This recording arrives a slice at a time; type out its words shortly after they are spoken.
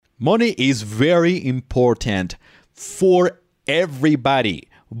Money is very important for everybody,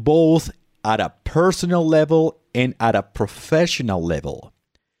 both at a personal level and at a professional level.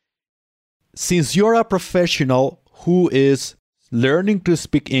 Since you're a professional who is learning to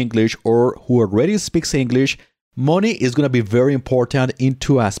speak English or who already speaks English, money is going to be very important in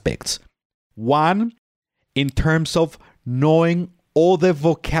two aspects. One, in terms of knowing all the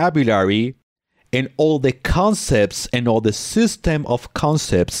vocabulary and all the concepts and all the system of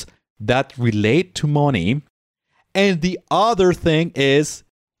concepts that relate to money. And the other thing is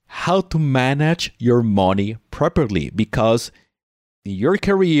how to manage your money properly, because in your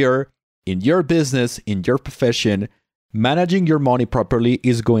career, in your business, in your profession, managing your money properly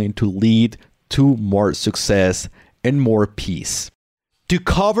is going to lead to more success and more peace. To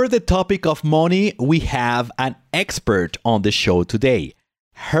cover the topic of money, we have an expert on the show today.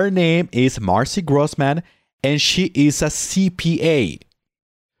 Her name is Marci Grossman, and she is a CPA,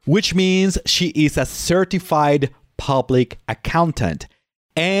 which means she is a certified public accountant,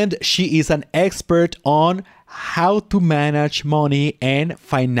 and she is an expert on how to manage money and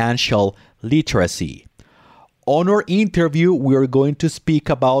financial literacy. On our interview, we are going to speak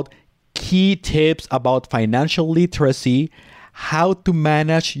about key tips about financial literacy, how to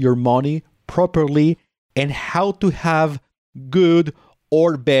manage your money properly, and how to have good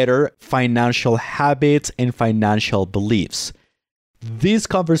or better financial habits and financial beliefs. This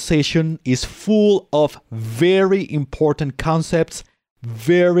conversation is full of very important concepts,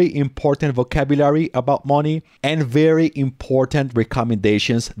 very important vocabulary about money, and very important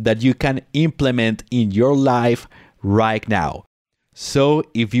recommendations that you can implement in your life right now. So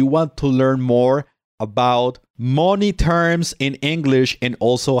if you want to learn more about money terms in English and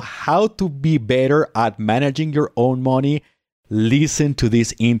also how to be better at managing your own money, listen to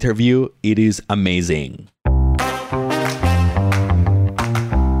this interview. It is amazing.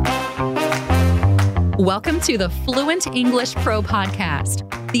 Welcome to the Fluent English Pro Podcast,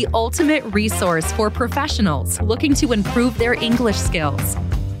 the ultimate resource for professionals looking to improve their English skills.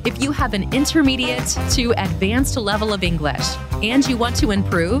 If you have an intermediate to advanced level of English and you want to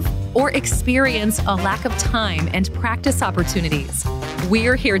improve or experience a lack of time and practice opportunities,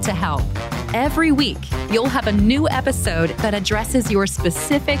 we're here to help. Every week, you'll have a new episode that addresses your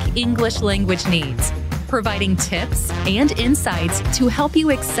specific English language needs, providing tips and insights to help you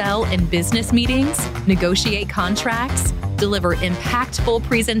excel in business meetings, negotiate contracts, deliver impactful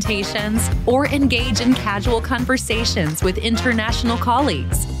presentations, or engage in casual conversations with international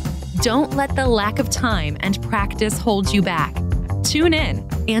colleagues. Don't let the lack of time and practice hold you back. Tune in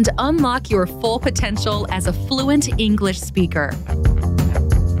and unlock your full potential as a fluent English speaker.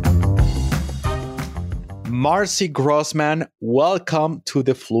 Marci Grossman, welcome to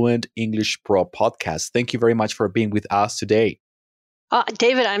the Fluent English Pro podcast. Thank you very much for being with us today.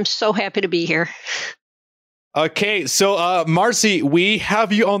 David, I'm so happy to be here. Okay, so Marci, we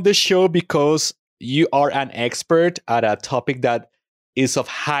have you on the show because you are an expert at a topic that is of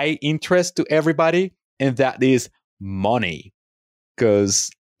high interest to everybody, and that is money. Because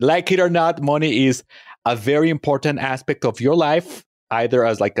like it or not, money is a very important aspect of your life, either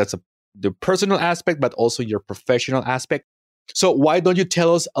as the personal aspect, but also your professional aspect. So why don't you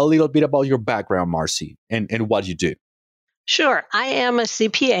tell us a little bit about your background, Marci, and what you do? Sure. I am a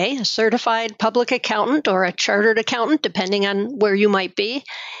CPA, a certified public accountant or a chartered accountant, depending on where you might be.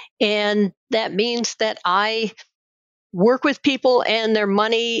 And that means that I work with people and their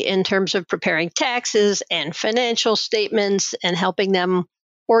money in terms of preparing taxes and financial statements and helping them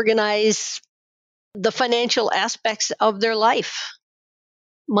organize the financial aspects of their life.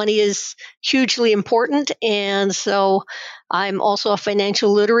 Money is hugely important, and so I'm also a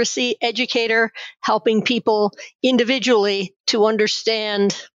financial literacy educator, helping people individually to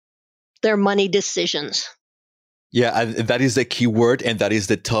understand their money decisions. Yeah, that is the key word, and that is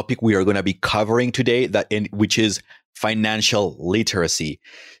the topic we are going to be covering today, which is financial literacy.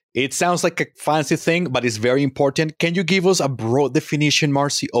 It sounds like a fancy thing, but it's very important. Can you give us a broad definition,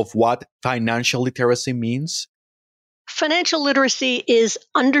 Marci, of what financial literacy means? Financial literacy is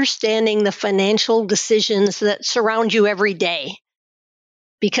understanding the financial decisions that surround you every day.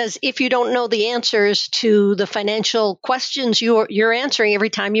 Because if you don't know the answers to the financial questions you're answering every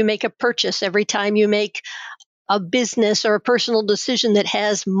time you make a purchase, every time you make a business or a personal decision that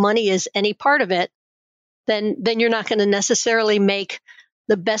has money as any part of it, then you're not going to necessarily make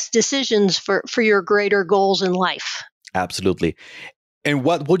the best decisions for your greater goals in life. Absolutely. And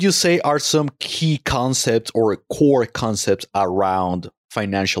what would you say are some key concepts or core concepts around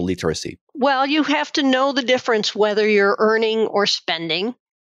financial literacy? Well, you have to know the difference whether you're earning or spending.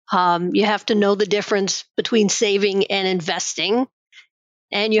 You have to know the difference between saving and investing.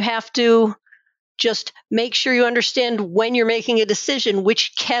 And you have to just make sure you understand when you're making a decision,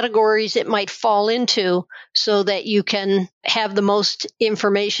 which categories it might fall into so that you can have the most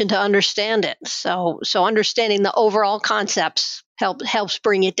information to understand it. So understanding the overall concepts helps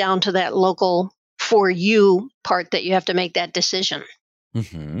bring it down to that local for you part that you have to make that decision.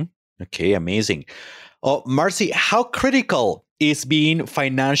 Mm-hmm. Okay, amazing. Oh, Marci, how critical is being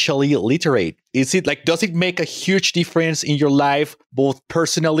financially literate? Is it like, does it make a huge difference in your life, both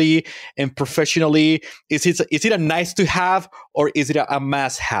personally and professionally? Is it a nice to have, or is it a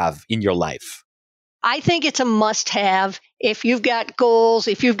must have in your life? I think it's a must have. If you've got goals,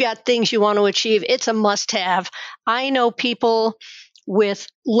 if you've got things you want to achieve, it's a must have. I know people with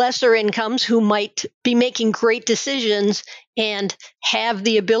lesser incomes who might be making great decisions and have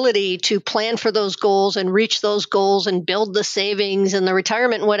the ability to plan for those goals and reach those goals and build the savings and the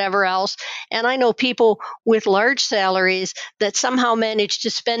retirement and whatever else. And I know people with large salaries that somehow manage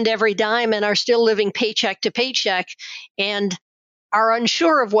to spend every dime and are still living paycheck to paycheck and are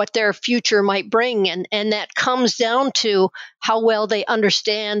unsure of what their future might bring. And that comes down to how well they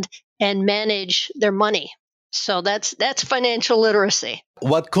understand and manage their money. So that's financial literacy.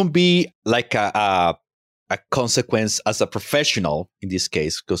 What could be like a consequence as a professional in this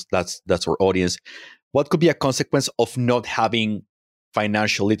case, because that's our audience? What could be a consequence of not having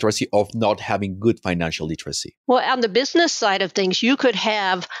financial literacy, of not having good financial literacy? Well, on the business side of things, you could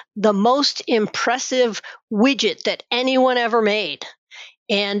have the most impressive widget that anyone ever made.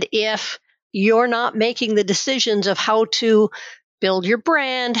 And if you're not making the decisions of how to build your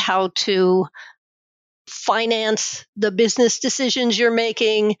brand, how to finance the business decisions you're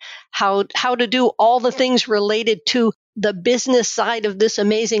making, how to do all the things related to the business side of this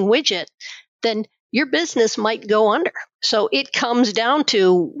amazing widget, then your business might go under. So it comes down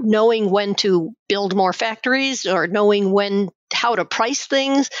to knowing when to build more factories or knowing how to price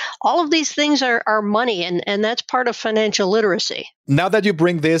things. All of these things are money, and that's part of financial literacy. Now that you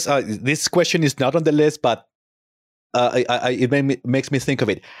bring this, this question is not on the list, but it makes me think of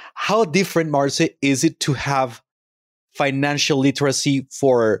it. How different, Marci, is it to have financial literacy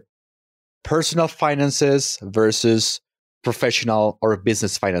for personal finances versus professional or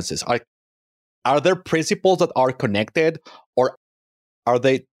business finances? Are there principles that are connected, or are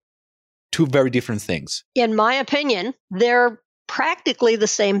they two very different things? In my opinion, they're practically the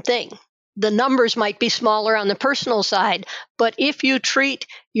same thing. The numbers might be smaller on the personal side, but if you treat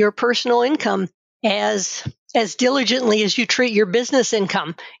your personal income as diligently as you treat your business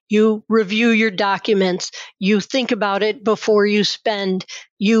income, you review your documents, you think about it before you spend,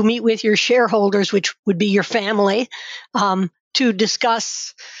 you meet with your shareholders, which would be your family, to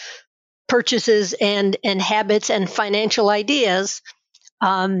discuss purchases and habits and financial ideas,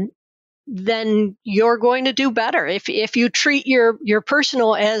 then you're going to do better. If you treat your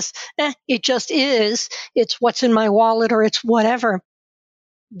personal as it just is, it's what's in my wallet or it's whatever,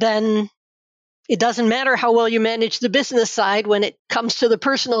 then it doesn't matter how well you manage the business side. When it comes to the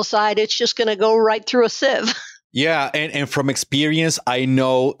personal side, it's just going to go right through a sieve. Yeah, and from experience, I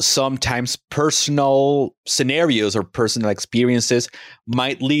know sometimes personal scenarios or personal experiences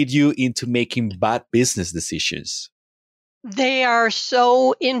might lead you into making bad business decisions. They are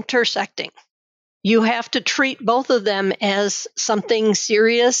so intersecting. You have to treat both of them as something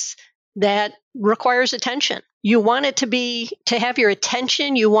serious that requires attention. You want it to have your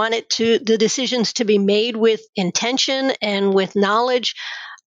attention. You want the decisions to be made with intention and with knowledge.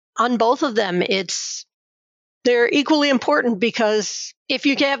 On both of them, they're equally important, because if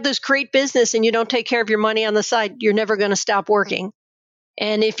you have this great business and you don't take care of your money on the side, you're never going to stop working.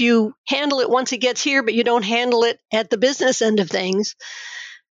 And if you handle it once it gets here, but you don't handle it at the business end of things,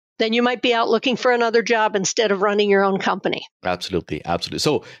 then you might be out looking for another job instead of running your own company. Absolutely, absolutely.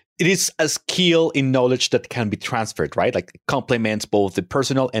 So it is a skill in knowledge that can be transferred, right? Like it complements both the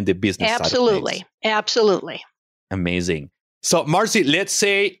personal and the business side of things. Absolutely, absolutely. Amazing. So Marci, let's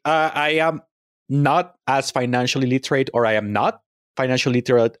say I am not as financially literate, or I am not financially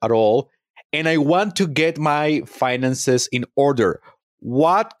literate at all, and I want to get my finances in order.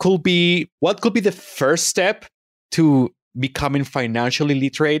 What could be the first step to becoming financially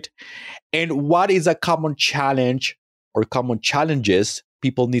literate, and what is a common challenge or common challenges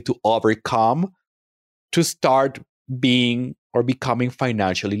people need to overcome to start being or becoming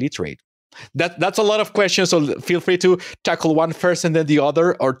financially literate? That's a lot of questions, so feel free to tackle one first and then the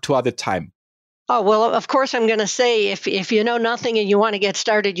other, or two at a time. Oh, well, of course, I'm going to say if you know nothing and you want to get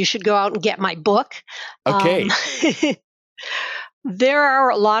started, you should go out and get my book. Okay. There are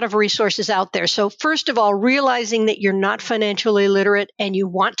a lot of resources out there. So first of all, realizing that you're not financially literate and you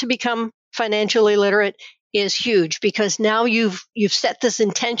want to become financially literate is huge, because now you've set this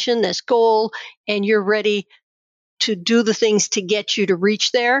intention, this goal, and you're ready to do the things to get you to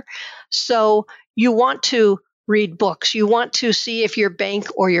reach there. So you want to read books. You want to see if your bank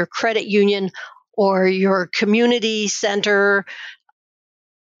or your credit union or your community center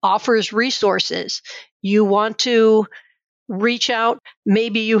offers resources. You want to reach out.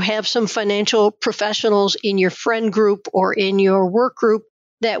 Maybe you have some financial professionals in your friend group or in your work group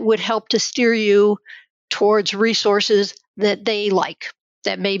that would help to steer you towards resources that they like,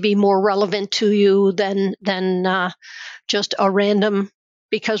 that may be more relevant to you than just a random,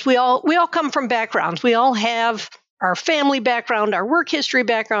 because we all come from backgrounds. We all have our family background, our work history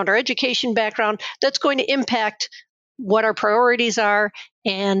background, our education background that's going to impact what our priorities are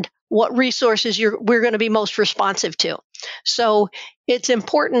and what resources we're going to be most responsive to. So it's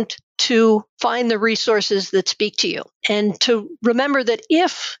important to find the resources that speak to you, and to remember that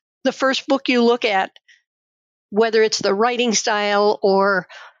if the first book you look at, whether it's the writing style or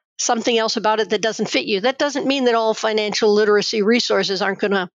something else about it that doesn't fit you, that doesn't mean that all financial literacy resources aren't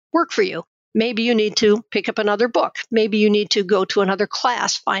going to work for you. Maybe you need to pick up another book. Maybe you need to go to another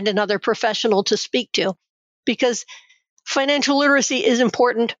class, find another professional to speak to, because financial literacy is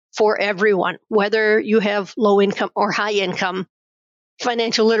important for everyone, whether you have low income or high income.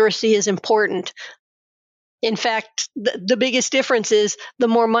 Financial literacy is important. In fact, the biggest difference is the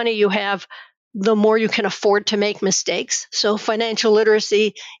more money you have, the more you can afford to make mistakes. So financial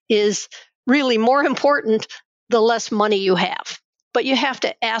literacy is really more important the less money you have. But you have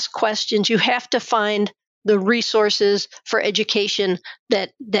to ask questions. You have to find the resources for education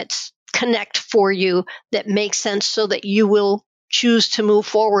that's connect for you, that make sense, so that you will choose to move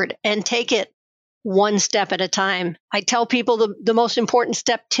forward and take it one step at a time. I tell people the most important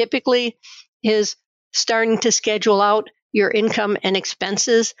step typically is starting to schedule out your income and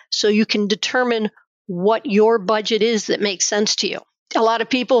expenses so you can determine what your budget is that makes sense to you. A lot of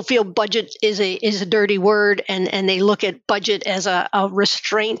people feel budget is a dirty word, and they look at budget as a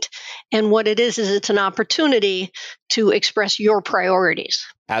restraint. And what it is it's an opportunity to express your priorities.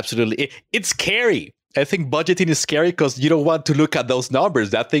 Absolutely. It's scary. I think budgeting is scary because you don't want to look at those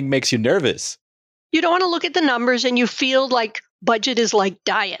numbers. That thing makes you nervous. You don't want to look at the numbers, and you feel like budget is like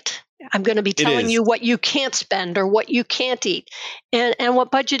diet. I'm going to be telling you what you can't spend or what you can't eat. And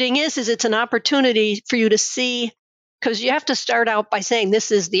what budgeting is it's an opportunity for you to see, because you have to start out by saying,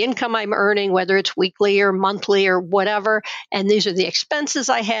 this is the income I'm earning, whether it's weekly or monthly or whatever, and these are the expenses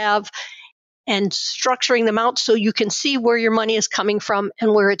I have, and structuring them out so you can see where your money is coming from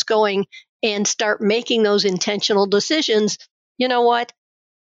and where it's going, and start making those intentional decisions. You know what?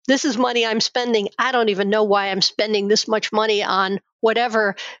 This is money I'm spending. I don't even know why I'm spending this much money on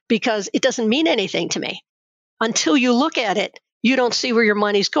whatever, because it doesn't mean anything to me. Until you look at it, you don't see where your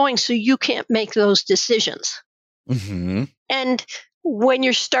money's going, so you can't make those decisions. Mm-hmm. And when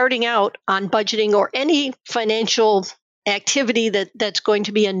you're starting out on budgeting or any financial activity that's going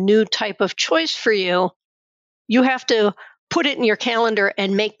to be a new type of choice for you, you have to put it in your calendar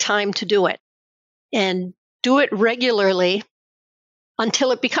and make time to do it. And do it regularly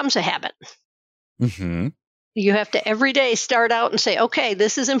until it becomes a habit. Mm-hmm. You have to every day start out and say, okay,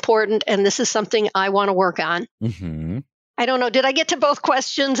 this is important and this is something I want to work on. Mm-hmm. I don't know. Did I get to both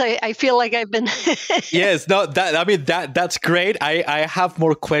questions? I feel like I've been. Yes, no, that's great. I have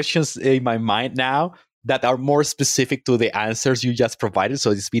more questions in my mind now that are more specific to the answers you just provided.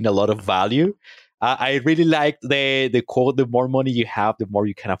 So it's been a lot of value. I really like the quote: "The more money you have, the more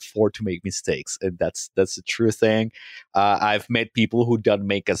you can afford to make mistakes," and that's a true thing. I've met people who don't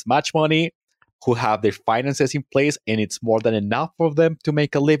make as much money, who have their finances in place, and it's more than enough for them to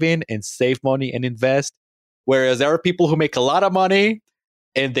make a living and save money and invest. Whereas there are people who make a lot of money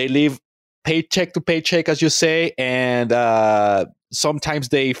and they live paycheck to paycheck, as you say, and sometimes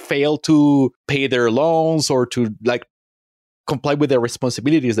they fail to pay their loans or to comply with their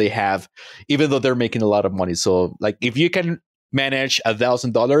responsibilities they have, even though they're making a lot of money. So, if you can manage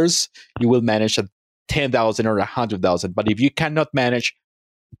 $1,000, you will manage a 10,000 or 100,000. But if you cannot manage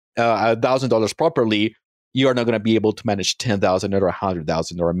 $1,000 properly, you are not going to be able to manage 10,000 or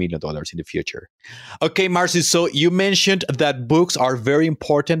 100,000 or $1 million in the future. Okay, Marci. So you mentioned that books are very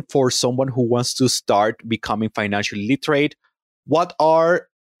important for someone who wants to start becoming financially literate. What are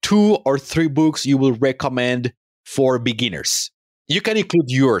 2 or 3 books you will recommend for beginners? You can include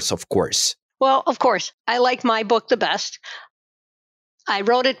yours, of course. Well, of course, I like my book the best. I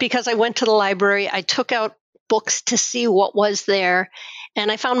wrote it because I went to the library. I took out books to see what was there. And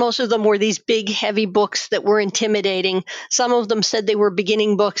I found most of them were these big, heavy books that were intimidating. Some of them said they were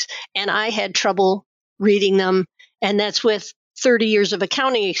beginning books, and I had trouble reading them. And that's with 30 years of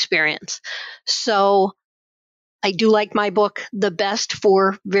accounting experience. So I do like my book the best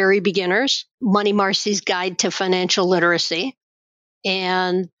for very beginners, Money Marci's Guide to Financial Literacy.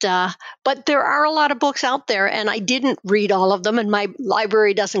 And but there are a lot of books out there, and I didn't read all of them, and my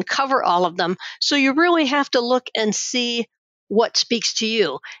library doesn't cover all of them. So you really have to look and see what speaks to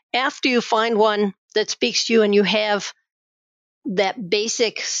you. After you find one that speaks to you and you have that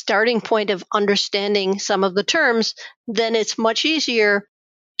basic starting point of understanding some of the terms, then it's much easier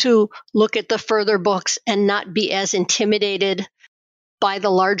to look at the further books and not be as intimidated by the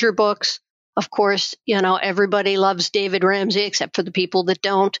larger books. Of course, everybody loves David Ramsey except for the people that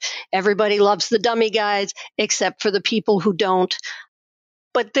don't. Everybody loves the dummy guides except for the people who don't.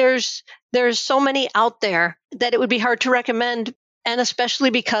 But there's so many out there that it would be hard to recommend, and especially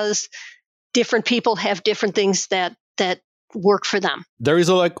because different people have different things that work for them. There is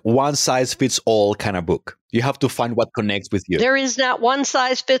a one size fits all kind of book. You have to find what connects with you. There is not one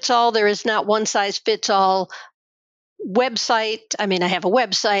size fits all. There is not one size fits all website. I mean, I have a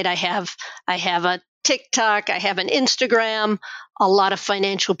website. I have a TikTok. I have an Instagram. A lot of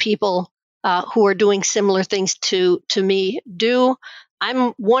financial people who are doing similar things to me do.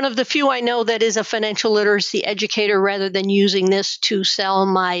 I'm one of the few I know that is a financial literacy educator rather than using this to sell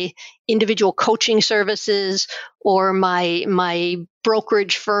my individual coaching services or my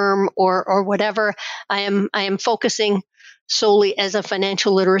brokerage firm or whatever. I am focusing solely as a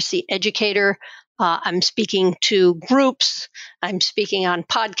financial literacy educator. I'm speaking to groups. I'm speaking on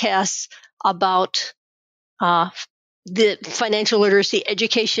podcasts about the financial literacy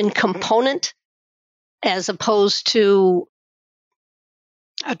education component as opposed to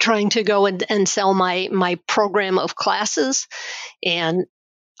trying to go and sell my program of classes and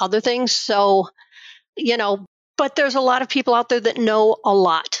other things. So, but there's a lot of people out there that know a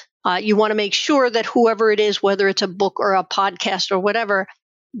lot. You want to make sure that whoever it is, whether it's a book or a podcast or whatever,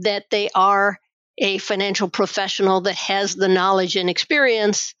 that they are a financial professional that has the knowledge and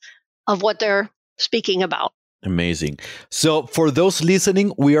experience of what they're speaking about. Amazing. So for those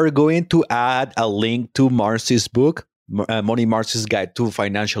listening, we are going to add a link to Marci's book, Money Marci's Guide to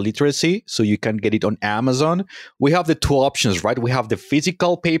Financial Literacy, so you can get it on Amazon. We have the two options, right? We have the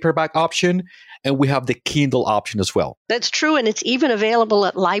physical paperback option and we have the Kindle option as well. That's true. And it's even available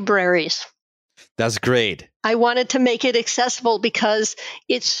at libraries. That's great. I wanted to make it accessible because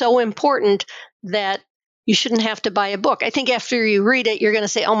it's so important that you shouldn't have to buy a book. I think after you read it, you're going to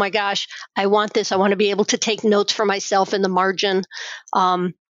say, oh my gosh, I want this. I want to be able to take notes for myself in the margin.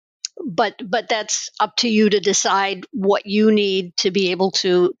 But that's up to you to decide what you need to be able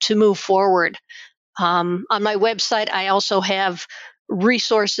to move forward. On my website, I also have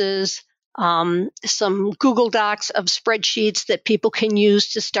resources, some Google Docs of spreadsheets that people can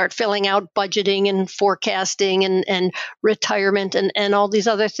use to start filling out budgeting and forecasting and retirement and all these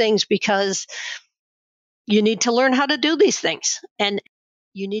other things, because you need to learn how to do these things. And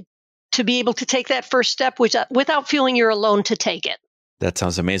you need to be able to take that first step without feeling you're alone to take it. That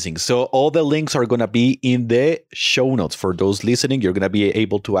sounds amazing. So all the links are going to be in the show notes. For those listening, you're going to be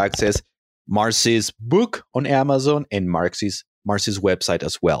able to access Marci's book on Amazon and Marci's website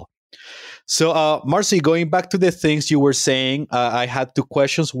as well. So Marci, going back to the things you were saying, I had two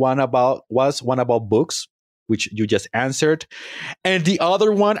questions. One about books, which you just answered. And the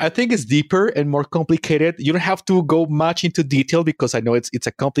other one, I think, is deeper and more complicated. You don't have to go much into detail because I know it's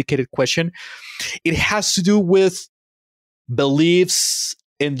a complicated question. It has to do with beliefs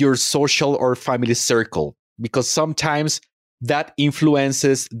in your social or family circle, because sometimes that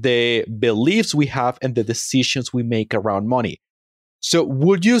influences the beliefs we have and the decisions we make around money. So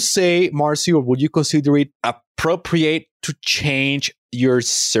would you say, Marci, or would you consider it appropriate to change your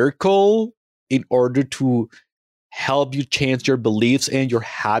circle in order to help you change your beliefs and your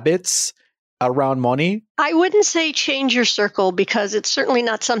habits around money? I wouldn't say change your circle, because it's certainly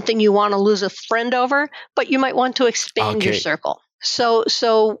not something you want to lose a friend over, but you might want to expand your circle.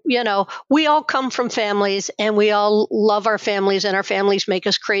 So, we all come from families and we all love our families, and our families make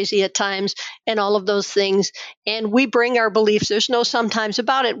us crazy at times and all of those things. And we bring our beliefs. There's no sometimes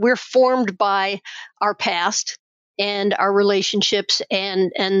about it. We're formed by our past and our relationships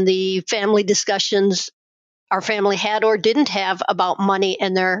and the family discussions our family had or didn't have about money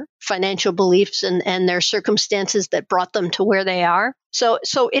and their financial beliefs and their circumstances that brought them to where they are. So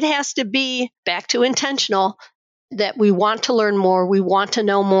it has to be back to intentional, that we want to learn more, we want to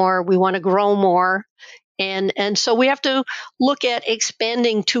know more, we want to grow more. And so we have to look at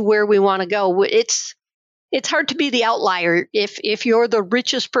expanding to where we want to go. It's hard to be the outlier. If you're the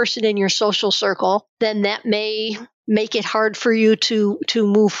richest person in your social circle, then that may make it hard for you to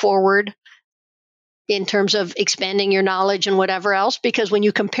move forward. in terms of expanding your knowledge and whatever else. Because when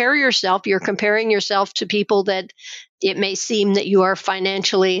you compare yourself, you're comparing yourself to people that it may seem that you are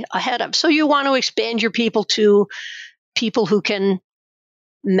financially ahead of. So you want to expand your people to people who can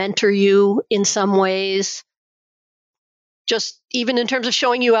mentor you in some ways, just even in terms of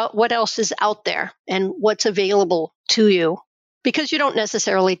showing you out what else is out there and what's available to you. Because you don't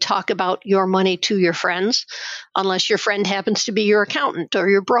necessarily talk about your money to your friends unless your friend happens to be your accountant or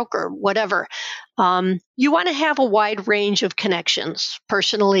your broker, whatever. You want to have a wide range of connections,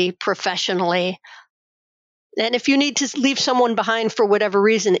 personally, professionally. And if you need to leave someone behind for whatever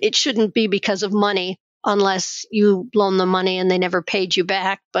reason, it shouldn't be because of money unless you loan them money and they never paid you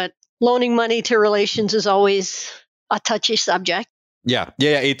back. But loaning money to relations is always a touchy subject. Yeah.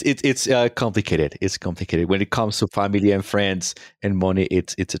 It's complicated. It's complicated when it comes to family and friends and money.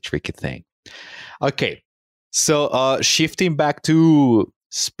 It's a tricky thing. Okay, so shifting back to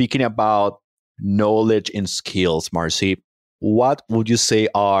speaking about knowledge and skills, Marci, what would you say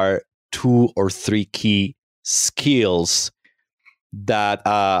are 2 or 3 key skills that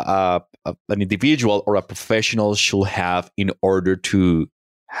an individual or a professional should have in order to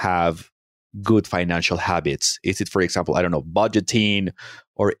have good financial habits? Is it, for example, I don't know, budgeting,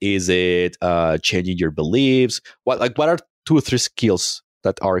 or is it changing your beliefs? What are 2 or 3 skills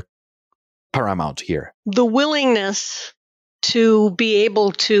that are paramount here? The willingness to be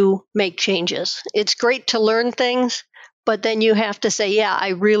able to make changes. It's great to learn things, but then you have to say, yeah, I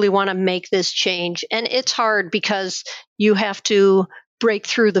really want to make this change. And it's hard because you have to break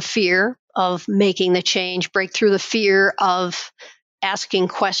through the fear of making the change, break through the fear of asking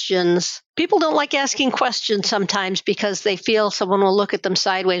questions. People don't like asking questions sometimes because they feel someone will look at them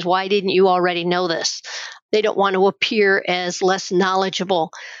sideways. Why didn't you already know this? They don't want to appear as less knowledgeable.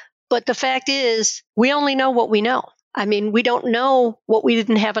 But the fact is, we only know what we know. I mean, we don't know what we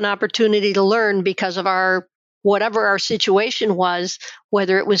didn't have an opportunity to learn because of whatever our situation was,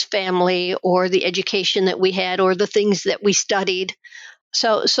 whether it was family or the education that we had or the things that we studied.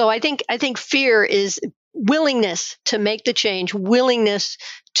 So I think fear is willingness to make the change, willingness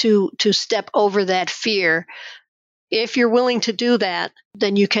to step over that fear. If you're willing to do that,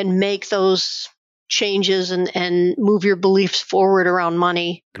 then you can make those changes and move your beliefs forward around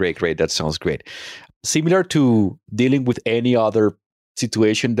money. Great. That sounds great. Similar to dealing with any other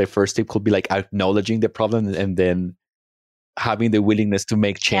situation, the first step could be like acknowledging the problem and then having the willingness to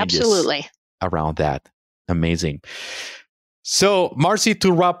make changes Absolutely. around that. Amazing. So, Marci,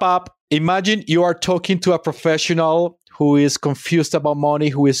 to wrap up, imagine you are talking to a professional who is confused about money,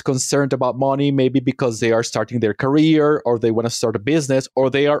 who is concerned about money, maybe because they are starting their career or they want to start a business,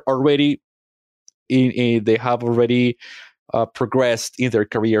 or they are already they have already progressed in their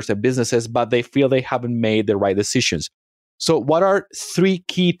careers and businesses, but they feel they haven't made the right decisions. So what are 3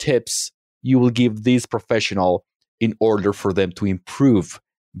 key tips you will give this professional in order for them to improve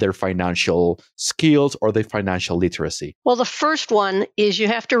their financial skills or their financial literacy? Well, the first one is you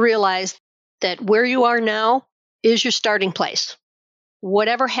have to realize that where you are now is your starting place.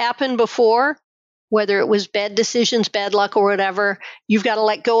 Whatever happened before, whether it was bad decisions, bad luck, or whatever, you've got to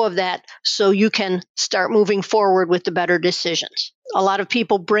let go of that so you can start moving forward with the better decisions. A lot of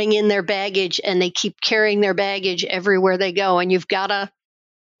people bring in their baggage and they keep carrying their baggage everywhere they go. And you've got to,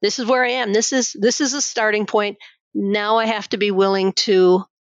 this is where I am. This is a starting point. Now I have to be willing to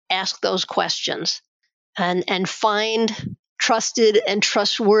ask those questions and find trusted and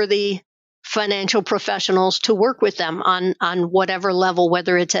trustworthy financial professionals to work with them on whatever level,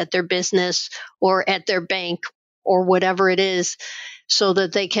 whether it's at their business or at their bank or whatever it is, so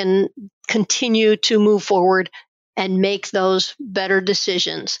that they can continue to move forward and make those better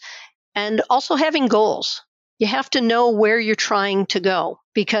decisions. And also having goals. You have to know where you're trying to go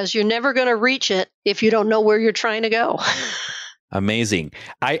because you're never going to reach it if you don't know where you're trying to go. Amazing.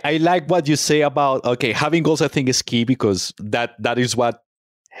 I like what you say about, okay, having goals I think is key because that is what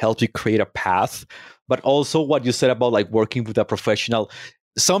helps you create a path. But also what you said about like working with a professional.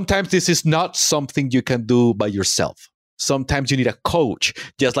 Sometimes this is not something you can do by yourself. Sometimes you need a coach.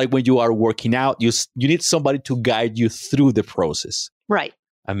 Just like when you are working out, you need somebody to guide you through the process. Right.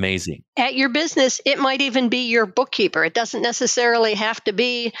 Amazing. At your business, it might even be your bookkeeper. It doesn't necessarily have to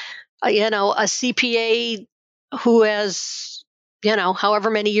be, a CPA who has,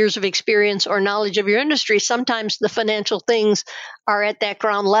 however many years of experience or knowledge of your industry. Sometimes the financial things are at that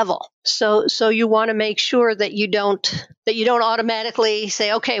ground level. So you want to make sure that you don't automatically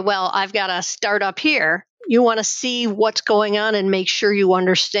say, okay, well, I've got to start up here. You want to see what's going on and make sure you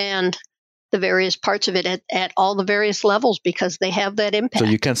understand the various parts of it at all the various levels because they have that impact. So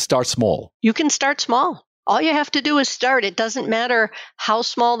you can start small. You can start small. All you have to do is start. It doesn't matter how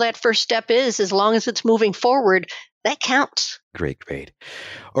small that first step is, as long as it's moving forward, that counts. Great.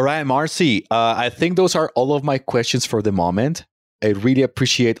 All right, Marci, I think those are all of my questions for the moment. I really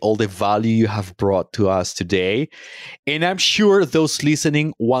appreciate all the value you have brought to us today. And I'm sure those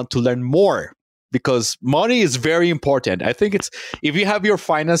listening want to learn more because money is very important. I think if you have your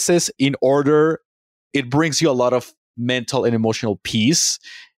finances in order, it brings you a lot of mental and emotional peace.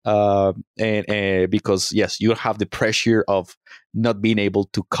 And because yes, you have the pressure of not being able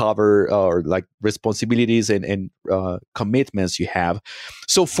to cover or like responsibilities and commitments you have.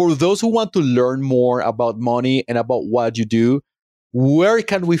 So for those who want to learn more about money and about what you do, where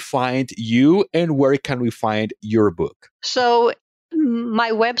can we find you and where can we find your book? So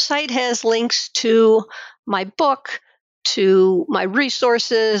my website has links to my book, to my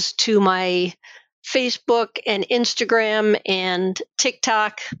resources, to my Facebook and Instagram and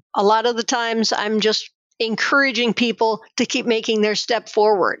TikTok. A lot of the times I'm just encouraging people to keep making their step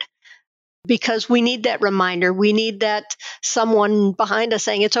forward because we need that reminder. We need that someone behind us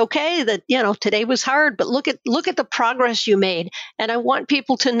saying it's okay that, today was hard, but look at the progress you made. And I want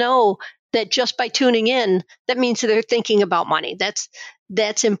people to know that just by tuning in, that means that they're thinking about money.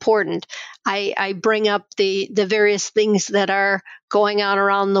 That's important. I bring up the various things that are going on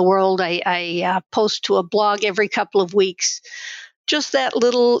around the world. I post to a blog every couple of weeks. Just that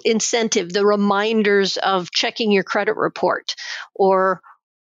little incentive, the reminders of checking your credit report or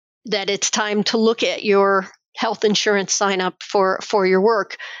that it's time to look at your health insurance sign up for your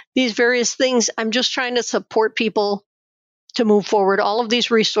work. These various things, I'm just trying to support people to move forward. All of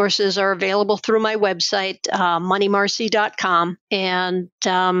these resources are available through my website, moneymarci.com. And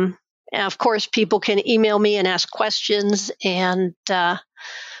of course, people can email me and ask questions. And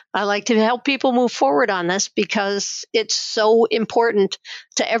I like to help people move forward on this because it's so important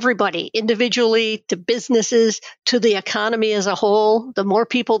to everybody, individually, to businesses, to the economy as a whole. The more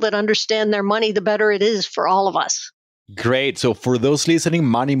people that understand their money, the better it is for all of us. Great. So for those listening,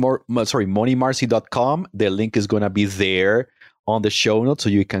 moneymarci.com, the link is going to be there on the show notes. So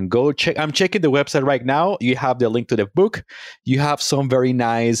you can go check. I'm checking the website right now. You have the link to the book. You have some very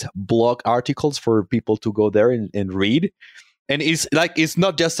nice blog articles for people to go there and read. And it's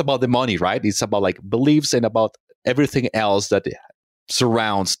not just about the money, right? It's about like beliefs and about everything else that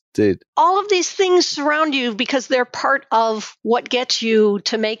surrounds it. All of these things surround you because they're part of what gets you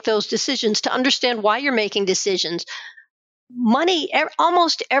to make those decisions, to understand why you're making decisions. Money,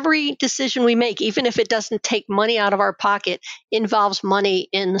 almost every decision we make, even if it doesn't take money out of our pocket, involves money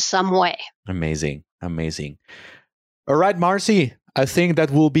in some way. Amazing. All right, Marci, I think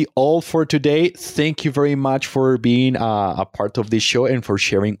that will be all for today. Thank you very much for being a part of this show and for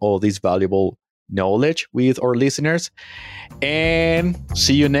sharing all this valuable knowledge with our listeners. And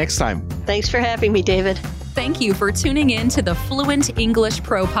see you next time. Thanks for having me, David. Thank you for tuning in to the Fluent English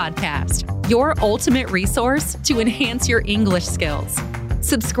Pro podcast, your ultimate resource to enhance your English skills.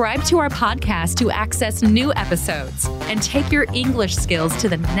 Subscribe to our podcast to access new episodes and take your English skills to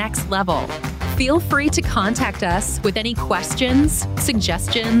the next level. Feel free to contact us with any questions,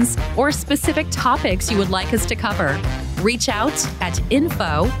 suggestions, or specific topics you would like us to cover. Reach out at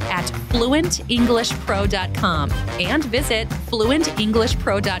info@fluentenglishpro.com and visit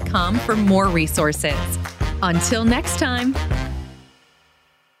fluentenglishpro.com for more resources. Until next time.